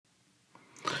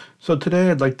So today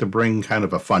I'd like to bring kind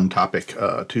of a fun topic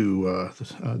to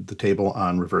the table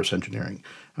on reverse engineering.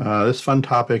 This fun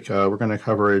topic, we're going to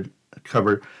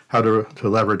cover how to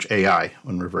leverage AI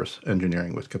when reverse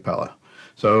engineering with Capella.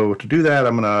 So to do that,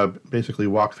 I'm going to basically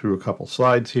walk through a couple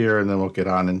slides here, and then we'll get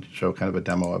on and show kind of a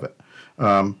demo of it.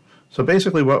 So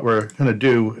basically what we're going to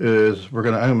do is I'm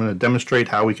going to demonstrate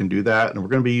how we can do that, and we're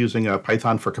going to be using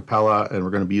Python for Capella, and we're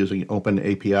going to be using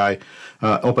OpenAI's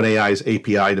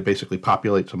API to basically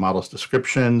populate some models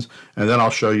descriptions, and then I'll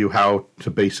show you how to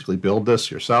basically build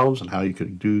this yourselves and how you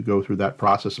could go through that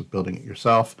process of building it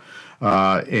yourself,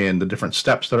 and the different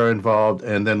steps that are involved,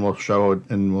 and then we'll show it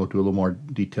and we'll do a little more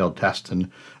detailed test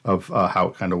of how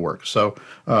it kind of works. So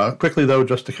quickly though,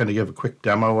 just to kind of give a quick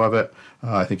demo of it,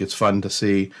 I think it's fun to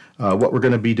see. What we're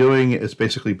going to be doing is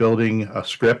basically building a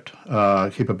script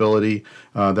capability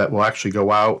that will actually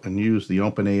go out and use the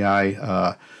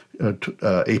OpenAI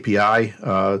API,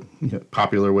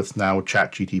 popular with now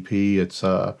ChatGTP. It's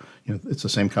it's the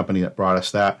same company that brought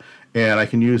us that, and I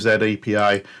can use that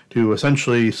API to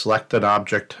essentially select an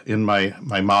object in my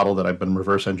model that I've been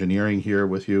reverse engineering here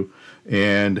with you,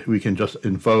 and we can just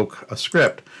invoke a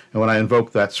script. And when I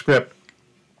invoke that script,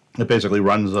 it basically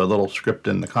runs a little script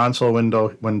in the console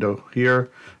window here,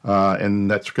 and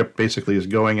that script basically is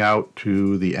going out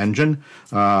to the engine,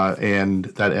 and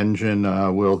that engine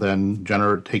will then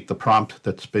take the prompt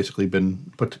that's basically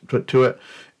been put to it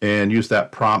and use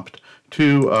that prompt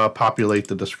to populate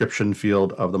the description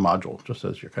field of the module, just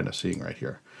as you're kind of seeing right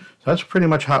here. So that's pretty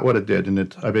much what it did,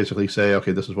 and I basically say,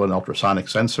 okay, this is what an ultrasonic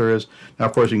sensor is. Now,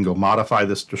 of course, you can go modify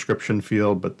this description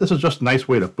field, but this is just a nice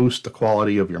way to boost the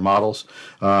quality of your models.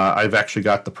 I've actually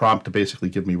got the prompt to basically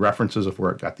give me references of where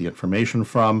it got the information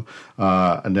from,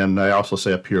 and then I also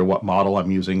say up here what model I'm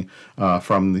using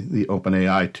from the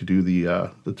OpenAI to do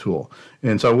the tool.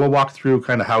 And so we'll walk through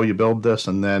kind of how you build this,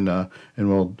 and then and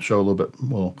we'll show a little bit.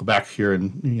 We'll go back here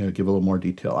and give a little more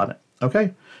detail on it.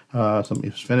 Okay, so let me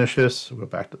just finish this. We'll go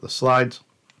back to the slides.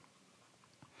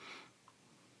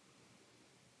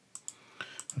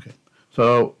 Okay,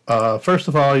 so first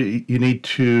of all, you need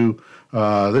to,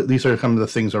 these are some of the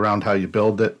things around how you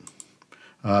build it.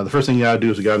 The first thing you got to do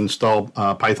is you got to install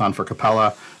Python for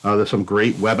Capella. There's some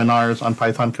great webinars on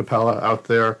Python Capella out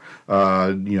there.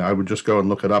 I would just go and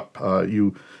look it up.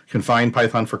 You can find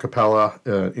Python for Capella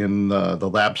in the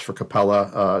Labs for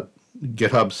Capella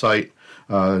GitHub site.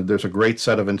 There's a great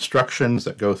set of instructions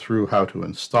that go through how to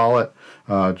install it.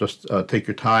 Just take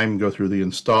your time, go through the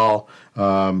install.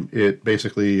 It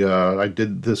basically, I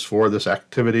did this for this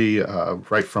activity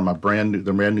right from the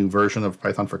brand new version of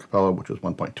Python for Capella, which was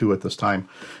 1.2 at this time,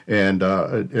 and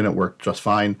it worked just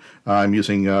fine. I'm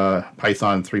using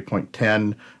Python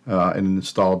 3.10 and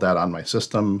installed that on my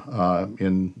system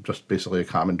in just basically a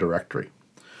common directory.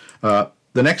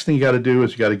 The next thing you got to do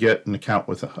is you got to get an account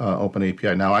with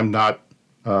OpenAPI. Now, I'm not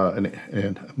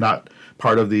and not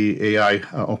part of the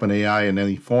OpenAI in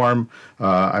any form.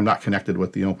 I'm not connected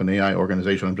with the OpenAI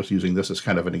organization. I'm just using this as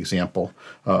kind of an example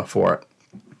for it.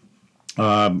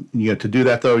 To do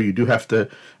that, though, you do have to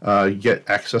get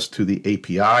access to the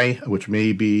API, which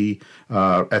may be,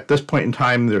 at this point in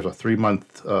time, there's a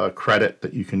 3-month credit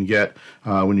that you can get.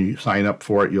 When you sign up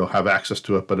for it, you'll have access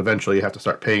to it, but eventually you have to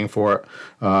start paying for it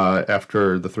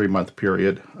after the 3-month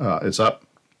period is up.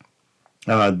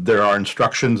 There are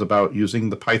instructions about using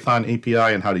the Python API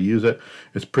and how to use it.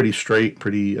 It's pretty straight,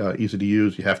 pretty easy to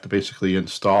use. You have to basically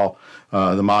install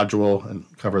the module and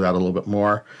cover that a little bit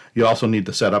more. You also need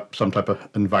to set up some type of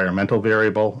environmental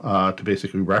variable to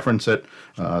basically reference it.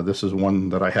 This is one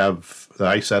that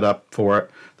I set up for it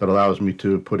that allows me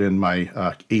to put in my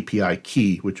API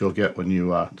key, which you'll get when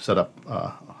you set up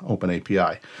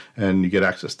OpenAPI, and you get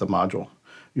access to the module.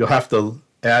 You'll have to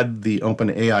add the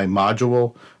OpenAI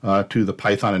module to the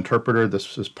Python interpreter.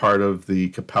 This is part of the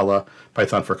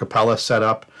Python for Capella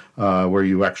setup, where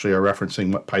you actually are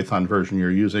referencing what Python version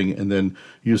you're using, and then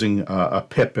using a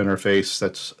pip interface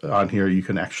that's on here, you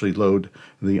can actually load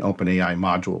the OpenAI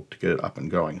module to get it up and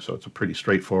going. So it's a pretty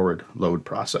straightforward load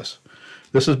process.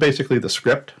 This is basically the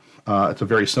script. It's a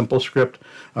very simple script.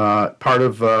 Part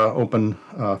of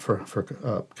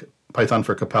Python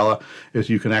for Capella is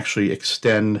you can actually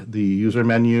extend the user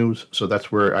menus. So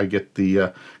that's where I get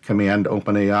the command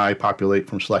OpenAI populate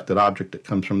from selected object that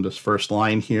comes from this first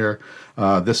line here.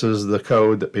 This is the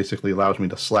code that basically allows me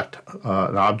to select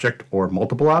an object or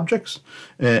multiple objects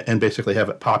and basically have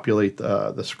it populate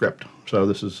the script. So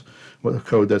this is what the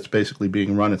code that's basically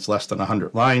being run. It's less than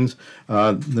 100 lines.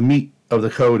 The meat of the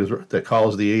code that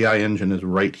calls the AI engine is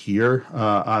right here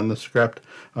on the script.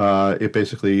 It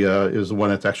basically is the one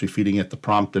that's actually feeding it the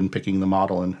prompt and picking the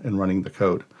model and running the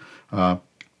code.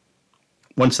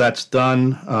 Once that's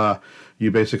done,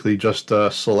 you basically just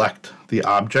select the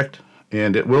object,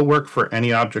 and it will work for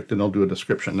any object, and it'll do a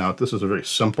description. Now, this is a very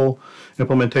simple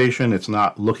implementation. It's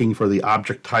not looking for the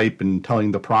object type and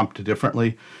telling the prompt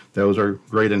differently. Those are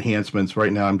great enhancements.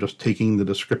 Right now, I'm just taking the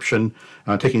description,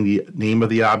 taking the name of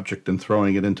the object and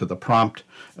throwing it into the prompt,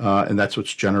 and that's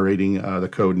what's generating the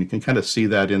code. And you can kind of see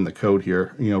that in the code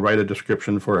here. You know, write a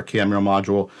description for a camera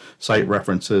module, cite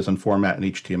references, and format in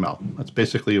HTML. That's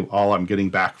basically all I'm getting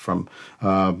back from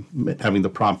having the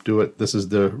prompt do it. This is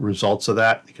the results of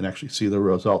that. You can actually see the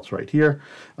results right here,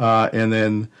 and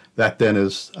then that then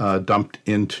is dumped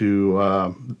into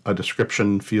a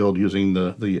description field using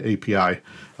the API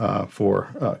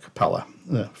for Capella,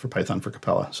 for Python for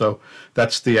Capella. So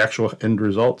that's the actual end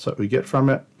results that we get from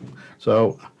it.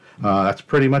 So that's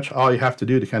pretty much all you have to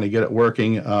do to kind of get it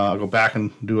working. I'll go back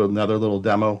and do another little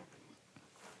demo.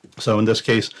 So in this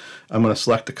case, I'm going to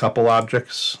select a couple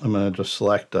objects. I'm going to just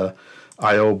select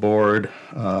I/O board,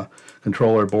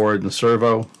 controller board, and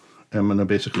servo. I'm going to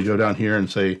basically go down here and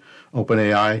say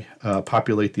OpenAI,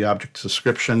 populate the object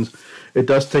descriptions. It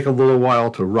does take a little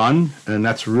while to run, and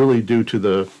that's really due to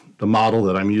the model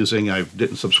that I'm using. I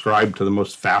didn't subscribe to the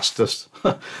most fastest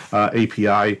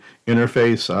API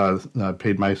interface. I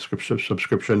paid my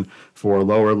subscription for a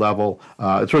lower level.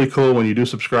 It's really cool when you do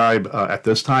subscribe at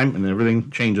this time, and everything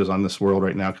changes on this world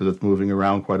right now because it's moving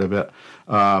around quite a bit.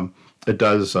 It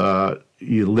does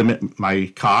you limit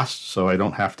my costs, so I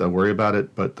don't have to worry about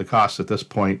it. But the cost at this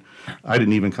point, I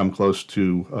didn't even come close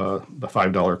to the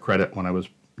 $5 credit when I was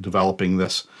developing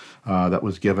this that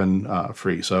was given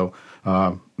free. So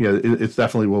yeah, it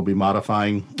definitely will be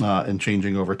modifying and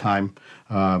changing over time.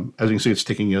 As you can see, it's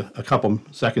taking a couple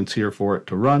seconds here for it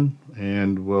to run,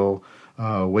 and we'll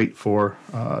wait for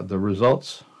the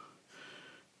results.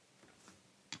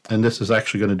 And this is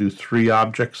actually going to do 3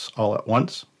 objects all at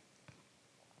once.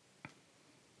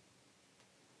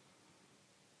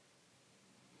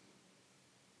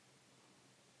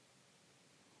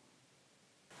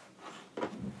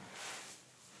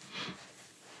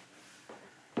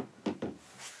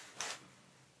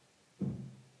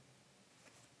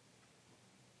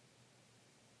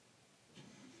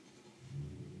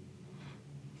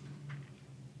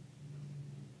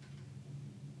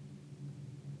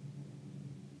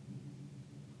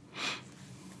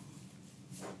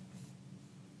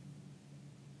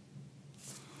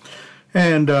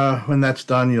 And when that's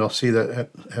done, you'll see that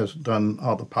it has done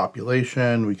all the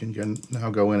population. We can now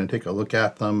go in and take a look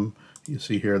at them. You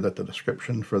see here that the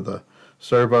description for the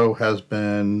servo has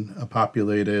been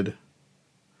populated,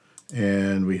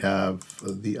 and we have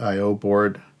the I/O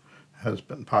board has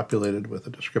been populated with a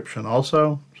description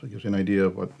also. So it gives you an idea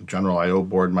of what the general I/O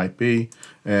board might be.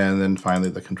 And then finally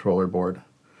the controller board.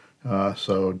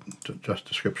 So just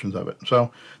descriptions of it.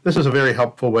 So this is a very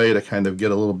helpful way to kind of get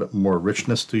a little bit more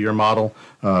richness to your model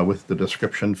with the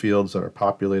description fields that are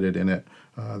populated in it.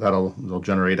 They'll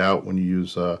generate out when you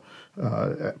use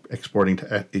exporting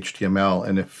to HTML,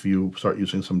 and if you start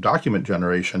using some document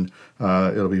generation,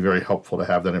 it'll be very helpful to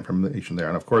have that information there.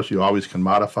 And of course, you always can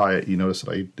modify it. You notice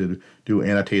that I do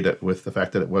annotate it with the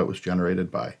fact that what it was generated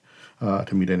by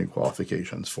to meet any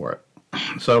qualifications for it.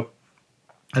 So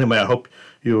anyway, I hope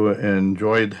you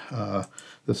enjoyed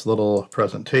this little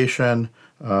presentation.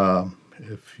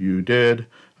 If you did,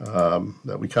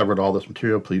 that we covered all this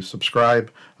material, please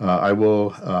subscribe. I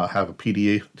will have a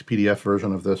PDF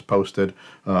version of this posted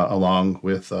along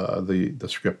with the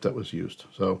script that was used.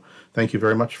 So thank you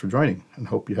very much for joining, and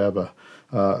hope you have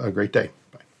a great day.